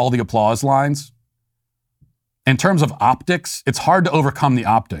side gets all the applause lines, in terms of optics, it's hard to overcome the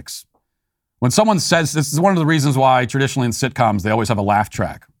optics. When someone says, this is one of the reasons why traditionally in sitcoms, they always have a laugh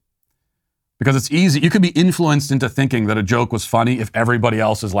track. Because it's easy. You could be influenced into thinking that a joke was funny if everybody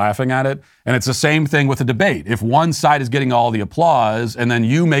else is laughing at it. And it's the same thing with a debate. If one side is getting all the applause and then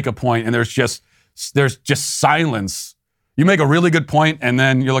you make a point and there's just silence. You make a really good point and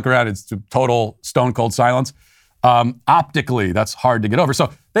then you look around, it's total stone cold silence. Optically, that's hard to get over.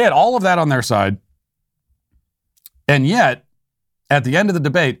 So they had all of that on their side. And yet, at the end of the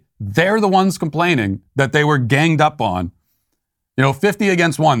debate, they're the ones complaining that they were ganged up on. 50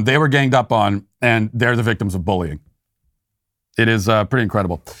 against 1, they were ganged up on, and they're the victims of bullying. It is pretty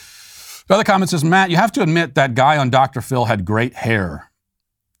incredible. The other comment says, Matt, you have to admit that guy on Dr. Phil had great hair.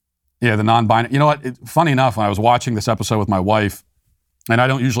 Yeah, the non-binary. You know what? Funny enough, when I was watching this episode with my wife, and I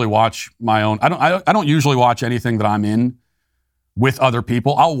don't usually watch my own. I don't usually watch anything that I'm in with other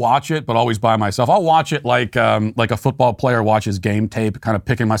people. I'll watch it, but always by myself. I'll watch it like a football player watches game tape, kind of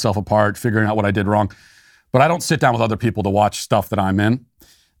picking myself apart, figuring out what I did wrong. But I don't sit down with other people to watch stuff that I'm in.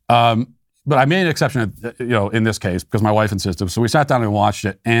 But I made an exception, in this case, because my wife insisted. So we sat down and watched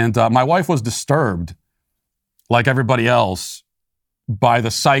it. And my wife was disturbed, like everybody else, by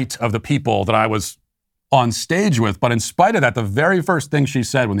the sight of the people that I was on stage with. But in spite of that, the very first thing she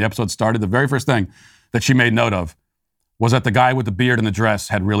said when the episode started, the very first thing that she made note of was that the guy with the beard and the dress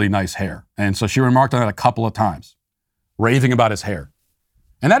had really nice hair. And so she remarked on that a couple of times, raving about his hair.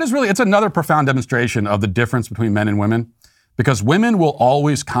 And that is really, it's another profound demonstration of the difference between men and women, because women will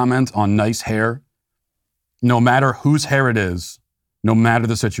always comment on nice hair, no matter whose hair it is, no matter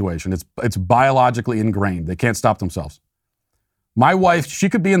the situation. It's biologically ingrained. They can't stop themselves. My wife, she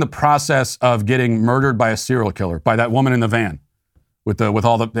could be in the process of getting murdered by a serial killer, by that woman in the van with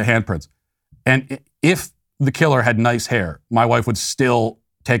all the handprints. And if the killer had nice hair, my wife would still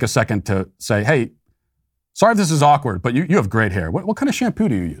take a second to say, hey, sorry if this is awkward, but you have great hair. What kind of shampoo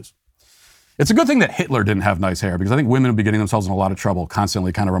do you use? It's a good thing that Hitler didn't have nice hair, because I think women would be getting themselves in a lot of trouble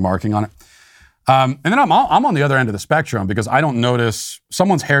constantly kind of remarking on it. And then I'm on the other end of the spectrum, because I don't notice,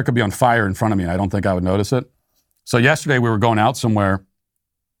 someone's hair could be on fire in front of me. I don't think I would notice it. So yesterday we were going out somewhere,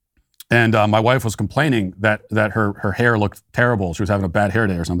 and my wife was complaining that her hair looked terrible. She was having a bad hair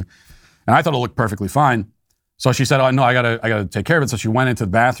day or something. And I thought it looked perfectly fine. So she said, oh, no, I gotta take care of it. So she went into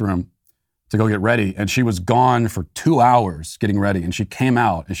the bathroom to go get ready, and she was gone for 2 hours getting ready. And she came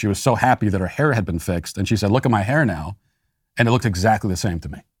out, and she was so happy that her hair had been fixed. And she said, look at my hair now. And it looked exactly the same to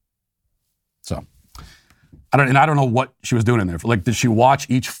me. So I don't know what she was doing in there. Like, did she watch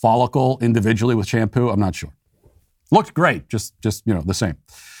each follicle individually with shampoo? I'm not sure. Looked great, just the same.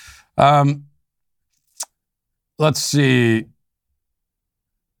 Let's see.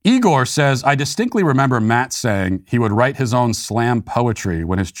 Igor says, I distinctly remember Matt saying he would write his own slam poetry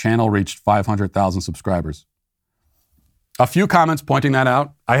when his channel reached 500,000 subscribers. A few comments pointing that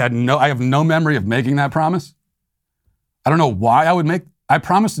out. I have no memory of making that promise. I don't know why I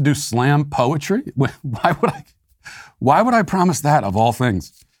promised to do slam poetry. Why would I promise that, of all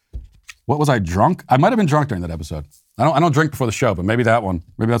things? What was I, drunk? I might have been drunk during that episode. I don't drink before the show, but maybe that one.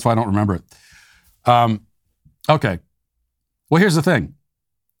 Maybe that's why I don't remember it. Okay. Well, here's the thing.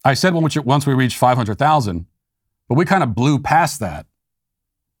 I said once we reached 500,000, but we kind of blew past that.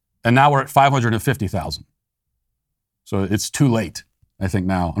 And now we're at 550,000. So it's too late, I think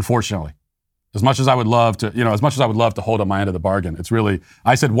now, unfortunately. As much as I would love to hold up my end of the bargain, it's really,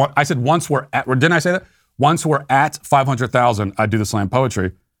 I said once we're at, or didn't I say that? Once we're at 500,000, I'd do the slam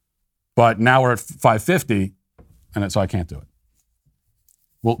poetry. But now we're at 550, and so I can't do it.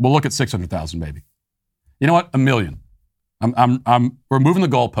 We'll look at 600,000 maybe. You know what? $1 million. We're moving the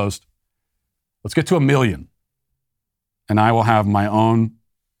goalpost. Let's get to $1 million, and I will have my own,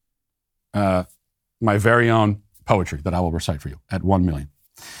 my very own poetry that I will recite for you at 1 million.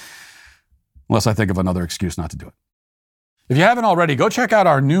 Unless I think of another excuse not to do it. If you haven't already, go check out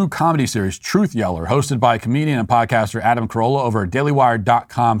our new comedy series, Truth Yeller, hosted by comedian and podcaster Adam Carolla over at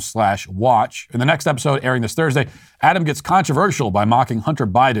dailywire.com/watch. In the next episode, airing this Thursday, Adam gets controversial by mocking Hunter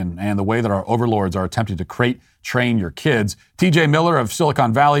Biden and the way that our overlords are attempting to train your kids. TJ Miller of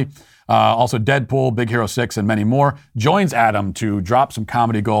Silicon Valley, also Deadpool, Big Hero 6, and many more, joins Adam to drop some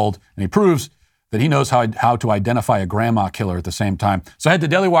comedy gold, and he proves that he knows how to identify a grandma killer at the same time. So head to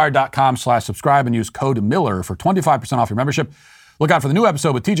dailywire.com/subscribe and use code Miller for 25% off your membership. Look out for the new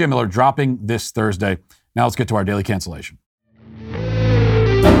episode with TJ Miller dropping this Thursday. Now let's get to our daily cancellation.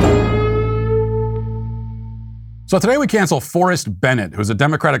 So today we cancel Forrest Bennett, who's a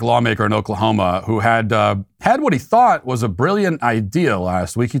Democratic lawmaker in Oklahoma who had what he thought was a brilliant idea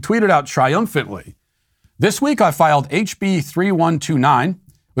last week. He tweeted out triumphantly, "This week I filed HB 3129,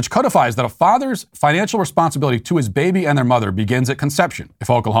 which codifies that a father's financial responsibility to his baby and their mother begins at conception. If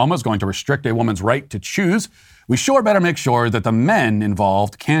Oklahoma is going to restrict a woman's right to choose, we sure better make sure that the men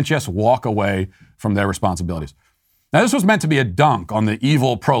involved can't just walk away from their responsibilities." Now, this was meant to be a dunk on the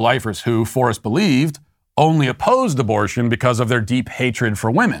evil pro-lifers who, Forrest believed, only opposed abortion because of their deep hatred for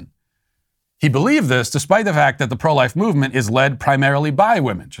women. He believed this despite the fact that the pro-life movement is led primarily by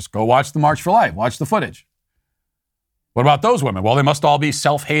women. Just go watch the March for Life, watch the footage. What about those women? Well, they must all be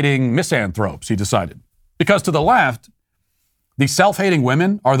self-hating misanthropes, he decided. Because to the left, the self-hating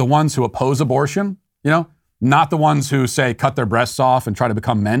women are the ones who oppose abortion, not the ones who say cut their breasts off and try to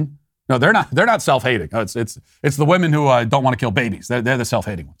become men. No, they're not self-hating. It's the women who don't want to kill babies. They're the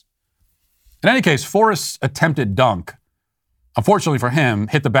self-hating ones. In any case, Forrest's attempted dunk, unfortunately for him,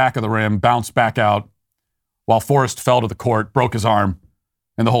 hit the back of the rim, bounced back out, while Forrest fell to the court, broke his arm,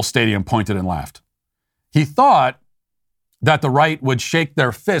 and the whole stadium pointed and laughed. He thought that the right would shake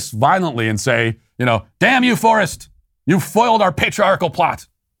their fists violently and say, damn you, Forrest, you foiled our patriarchal plot.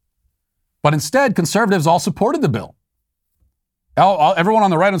 But instead, conservatives all supported the bill. Everyone on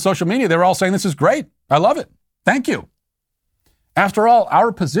the right on social media, they were all saying, this is great. I love it. Thank you. After all,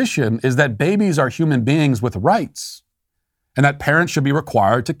 our position is that babies are human beings with rights and that parents should be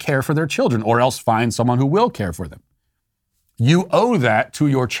required to care for their children or else find someone who will care for them. You owe that to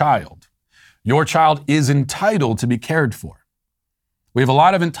your child. Your child is entitled to be cared for. We have a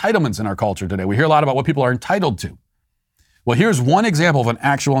lot of entitlements in our culture today. We hear a lot about what people are entitled to. Well, here's one example of an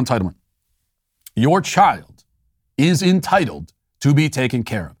actual entitlement. Your child is entitled to be taken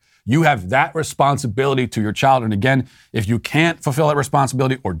care of. You have that responsibility to your child. And again, if you can't fulfill that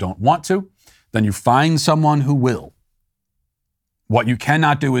responsibility or don't want to, then you find someone who will. What you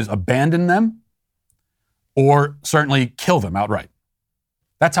cannot do is abandon them or certainly kill them outright.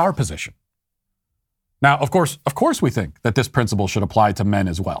 That's our position. Now, of course, we think that this principle should apply to men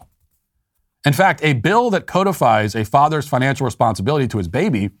as well. In fact, a bill that codifies a father's financial responsibility to his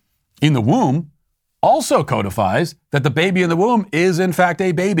baby in the womb also codifies that the baby in the womb is, in fact,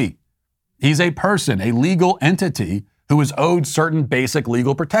 a baby. He's a person, a legal entity who is owed certain basic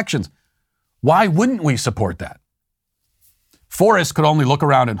legal protections. Why wouldn't we support that? Forrest could only look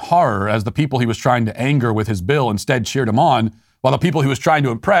around in horror as the people he was trying to anger with his bill instead cheered him on, while the people he was trying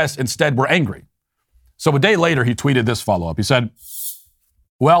to impress instead were angry. So a day later, he tweeted this follow-up. He said,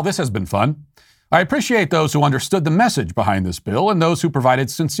 "Well, this has been fun. I appreciate those who understood the message behind this bill and those who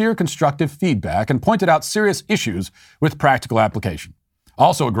provided sincere constructive feedback and pointed out serious issues with practical application.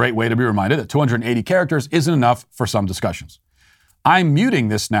 Also a great way to be reminded that 280 characters isn't enough for some discussions. I'm muting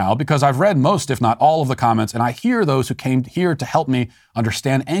this now because I've read most, if not all, of the comments, and I hear those who came here to help me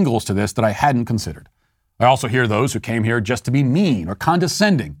understand angles to this that I hadn't considered. I also hear those who came here just to be mean or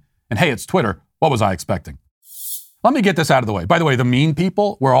condescending. And hey, it's Twitter. What was I expecting? Let me get this out of the way. By the way, the mean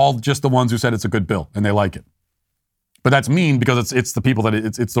people were all just the ones who said it's a good bill and they like it. But that's mean because it's the people that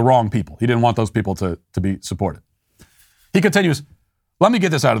it's the wrong people. He didn't want those people to be supported. He continues, let me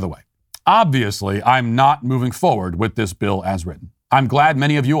get this out of the way. Obviously, I'm not moving forward with this bill as written. I'm glad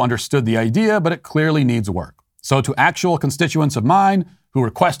many of you understood the idea, but it clearly needs work. So to actual constituents of mine who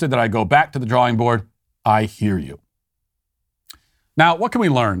requested that I go back to the drawing board, I hear you. Now, what can we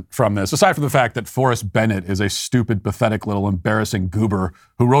learn from this, aside from the fact that Forrest Bennett is a stupid, pathetic, little embarrassing goober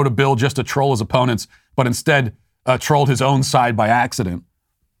who wrote a bill just to troll his opponents, but instead trolled his own side by accident?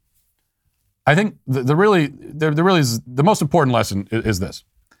 I think the most important lesson is this,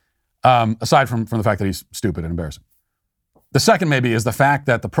 aside from the fact that he's stupid and embarrassing. The second maybe is the fact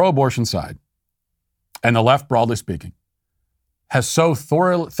that the pro-abortion side, and the left broadly speaking, has so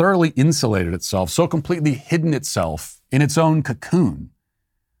thoroughly insulated itself, so completely hidden itself in its own cocoon,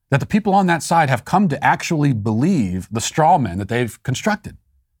 that the people on that side have come to actually believe the straw man that they've constructed.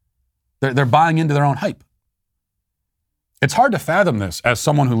 They're buying into their own hype. It's hard to fathom this as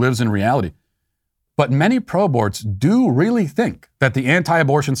someone who lives in reality, but many pro-aborts do really think that the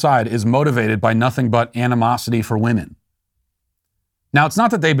anti-abortion side is motivated by nothing but animosity for women. Now, it's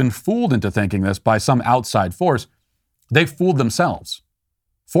not that they've been fooled into thinking this by some outside force. They fooled themselves.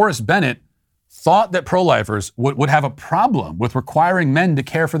 Forrest Bennett thought that pro-lifers would have a problem with requiring men to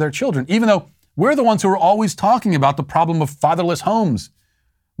care for their children, even though we're the ones who are always talking about the problem of fatherless homes.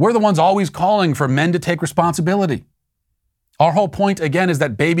 We're the ones always calling for men to take responsibility. Our whole point, again, is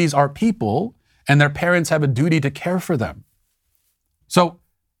that babies are people and their parents have a duty to care for them. So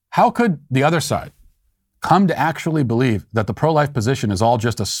how could the other side come to actually believe that the pro-life position is all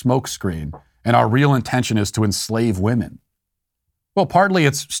just a smokescreen and our real intention is to enslave women? Well, partly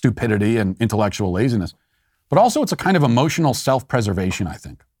it's stupidity and intellectual laziness, but also it's a kind of emotional self-preservation, I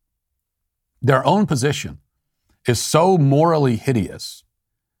think. Their own position is so morally hideous,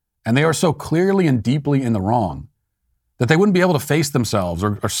 and they are so clearly and deeply in the wrong, that they wouldn't be able to face themselves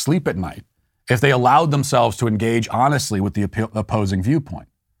or sleep at night if they allowed themselves to engage honestly with the opposing viewpoint.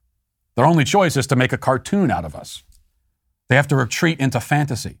 Their only choice is to make a cartoon out of us. They have to retreat into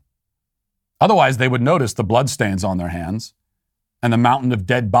fantasy. Otherwise, they would notice the bloodstains on their hands and the mountain of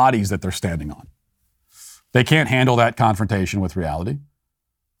dead bodies that they're standing on. They can't handle that confrontation with reality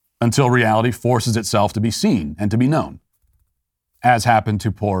until reality forces itself to be seen and to be known, as happened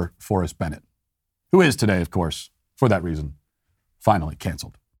to poor Forrest Bennett, who is today, of course, for that reason, finally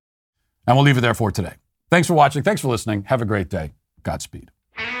canceled. And we'll leave it there for today. Thanks for watching. Thanks for listening. Have a great day. Godspeed.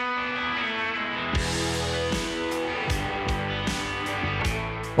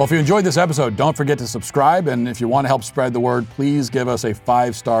 Well, if you enjoyed this episode, don't forget to subscribe. And if you want to help spread the word, please give us a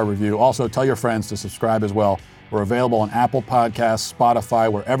 5-star review. Also, tell your friends to subscribe as well. We're available on Apple Podcasts,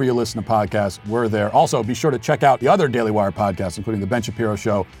 Spotify, wherever you listen to podcasts, we're there. Also, be sure to check out the other Daily Wire podcasts, including The Ben Shapiro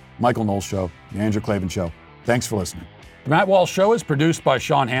Show, Michael Knowles Show, The Andrew Klavan Show. Thanks for listening. The Matt Walsh Show is produced by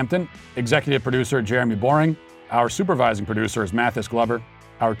Sean Hampton, executive producer Jeremy Boring. Our supervising producer is Mathis Glover.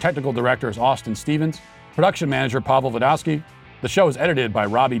 Our technical director is Austin Stevens. Production manager Pavel Vodowski. The show is edited by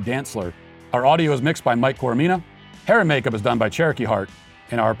Robbie Dantzler. Our audio is mixed by Mike Coromina. Hair and makeup is done by Cherokee Hart.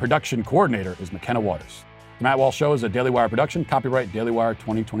 And our production coordinator is McKenna Waters. The Matt Walsh Show is a Daily Wire production. Copyright Daily Wire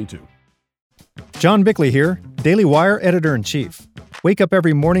 2022. John Bickley here, Daily Wire Editor-in-Chief. Wake up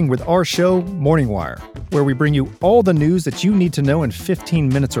every morning with our show, Morning Wire, where we bring you all the news that you need to know in 15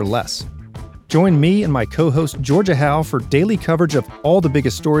 minutes or less. Join me and my co-host Georgia Howe for daily coverage of all the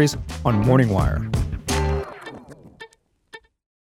biggest stories on Morning Wire.